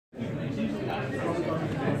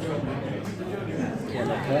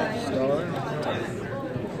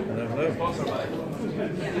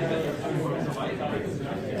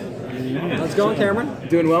How's it going, Cameron?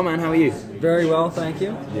 Doing well, man. How are you? Very well, thank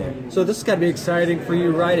you. Yeah. So this has got to be exciting for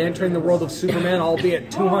you, right? Entering the world of Superman, albeit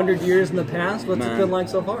 200 years in the past. What's it been like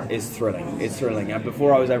so far? It's thrilling. It's thrilling.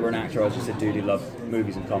 Before I was ever an actor, I was just a dude who loved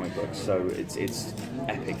movies and comic books. So it's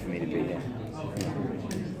epic for me to be here. Yeah.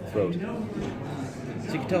 Thrilled.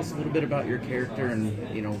 So you can tell us a little bit about your character and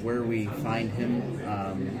where we find him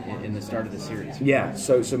in the start of the series. Yeah.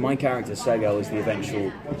 So my character Seg-El is the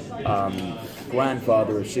eventual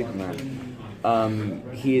grandfather of Superman.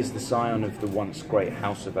 He is the scion of the once great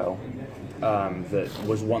House of El, that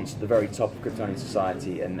was once at the very top of Kryptonian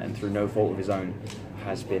society, and through no fault of his own,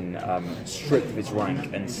 has been stripped of its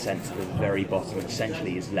rank and sent to the very bottom, and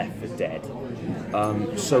essentially is left for dead.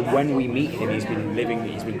 So when we meet him, he's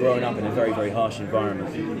been growing up in a very, very harsh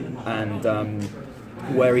environment, and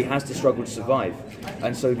where he has to struggle to survive.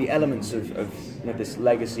 And so the elements of this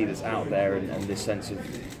legacy that's out there, and this sense of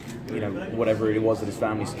whatever it was that his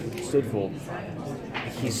family stood for,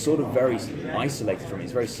 he's sort of very isolated from it.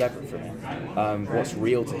 He's very separate from it. What's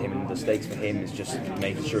real to him and the stakes for him is just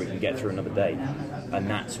making sure he can get through another day, and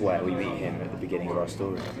that's where we meet him at the beginning of our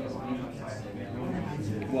story.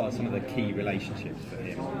 What are some of the key relationships for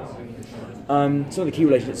him? Some of the key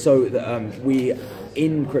relationships. So we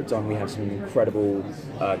in Krypton we have some incredible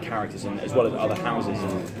characters, and as well as other houses,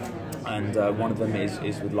 and one of them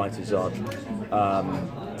is with Lighter Zod.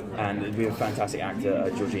 And we have a fantastic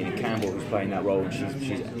actor, Georgina Campbell, who's playing that role, and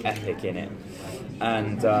she's epic in it.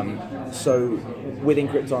 And so within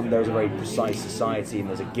Krypton there's a very precise society, and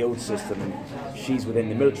there's a guild system, and she's within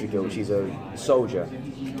the military guild. She's a soldier,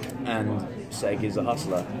 and Seg is a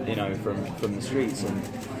hustler, from the streets,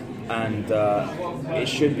 and it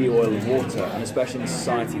should be oil and water, and especially in a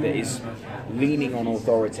society that is leaning on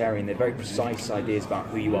authoritarian. They're very precise ideas about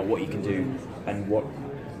who you are, what you can do, and what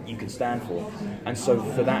you can stand for. And so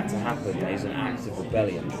for that to happen is an act of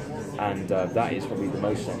rebellion, and that is probably the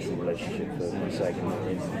most central relationship for Seg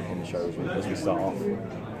in the show as we start off.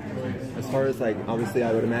 As far as, obviously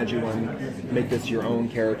I would imagine you want to make this your own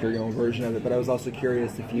character, your own version of it, but I was also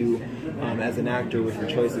curious if you, as an actor with your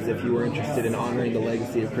choices, if you were interested in honoring the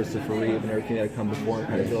legacy of Christopher Reeve and everything that had come before, and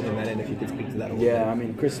kind of building that in, if you could speak to that a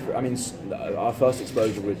little bit. Our first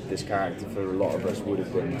exposure with this character for a lot of us would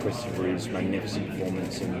have been Christopher Reeve's magnificent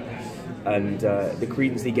performance, and the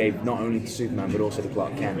credence he gave not only to Superman but also to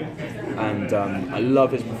Clark Kent. And I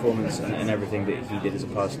love his performance and everything that he did as a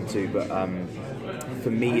person too, but for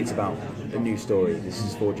me it's about a new story. This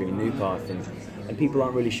is forging a new path, and people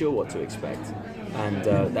aren't really sure what to expect, and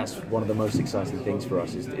that's one of the most exciting things for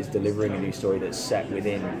us, is delivering a new story that's set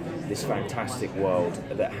within this fantastic world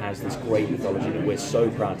that has this great mythology that we're so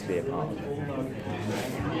proud to be a part of.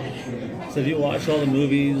 So have you watched all the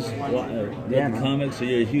movies, read the comics, so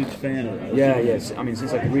you're a huge fan of Yes. I mean,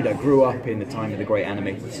 since I could read, I grew up in the time of the great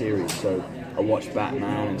animated series, so I watched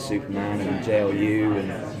Batman and Superman and JLU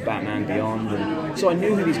and Batman Beyond, and so I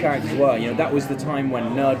knew who these characters were. That was the time when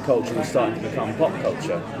nerd culture was starting to become pop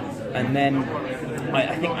culture. And then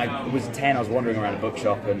I think I was 10, I was wandering around a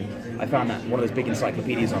bookshop, and I found that one of those big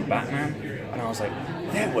encyclopedias on Batman, and I was like,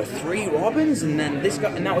 there were 3 Robins, and then this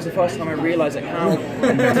guy, and that was the first time I realised how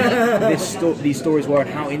deep these stories were, and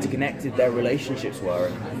how interconnected their relationships were.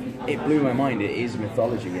 And it blew my mind. It is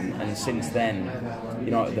mythology, and since then,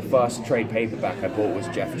 the first trade paperback I bought was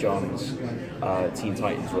Jeff Johns' Teen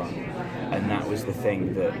Titans run, and that was the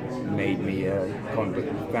thing that made me a comic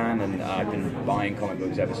book fan, and I've been buying comic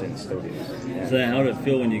books ever since. Still do. Yeah. So how did it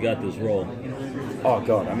feel when you got this role? Oh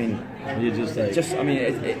God, I mean, you just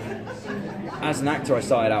as an actor, I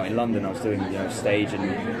started out in London. I was doing stage,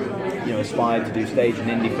 and aspired to do stage and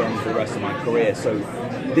indie films for the rest of my career. So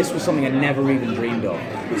this was something I never even dreamed of.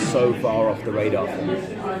 It was so far off the radar for me,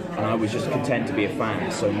 and I was just content to be a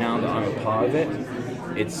fan. So now that I'm a part of it,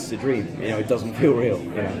 it's a dream. It doesn't feel real. I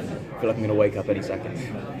feel like I'm going to wake up any second.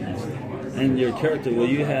 And your character, will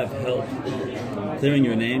you have help clearing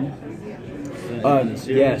your name?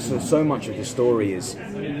 Yeah, so much of the story is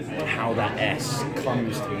how that S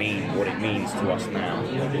comes to mean what it means to us now,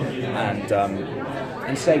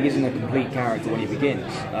 and Seg isn't a complete character when he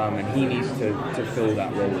begins, and he needs to fill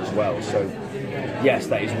that role as well. So yes,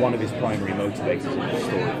 that is one of his primary motivators in the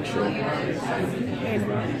story for sure.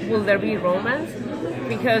 And will there be romance?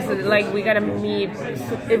 Because we gotta meet,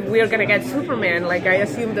 if we're gonna get Superman, I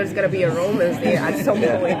assume there's gonna be a romance there at some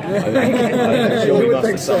point. I'm sure we must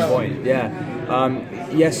at some point. Yeah.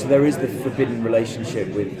 Yes, there is the forbidden relationship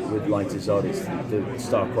with Light Zod. It's the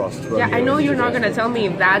star-crossed Romeo. Yeah, I know and you're not Juliet. going to tell me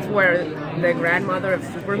if that's where the grandmother of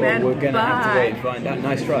Superman. Well, we're going to have to wait and find out.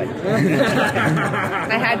 Nice try.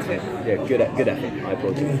 I had to. Yeah, good effort. I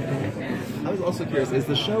applaud you. I was also curious, is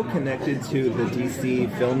the show connected to the DC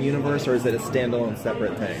film universe, or is it a standalone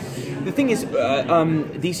separate thing? The thing is,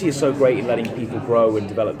 DC is so great in letting people grow and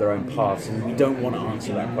develop their own paths, and we don't want to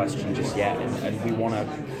answer that question just yet, and we want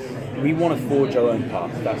to forge our own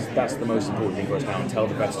path. That's the most important thing for us now, and tell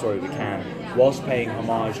the best story we can, whilst paying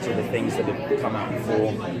homage to the things that have come out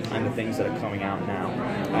before and the things that are coming out now.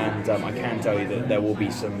 And I can tell you that there will be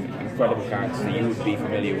some incredible characters that you would be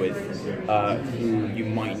familiar with, who you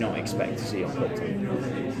might not expect to see on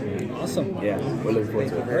Krypton. Awesome. Yeah, we're looking forward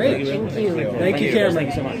to it. Great. Thank you. Thank you, Cameron. Thank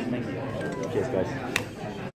you so much. Thank you. Cheers, guys.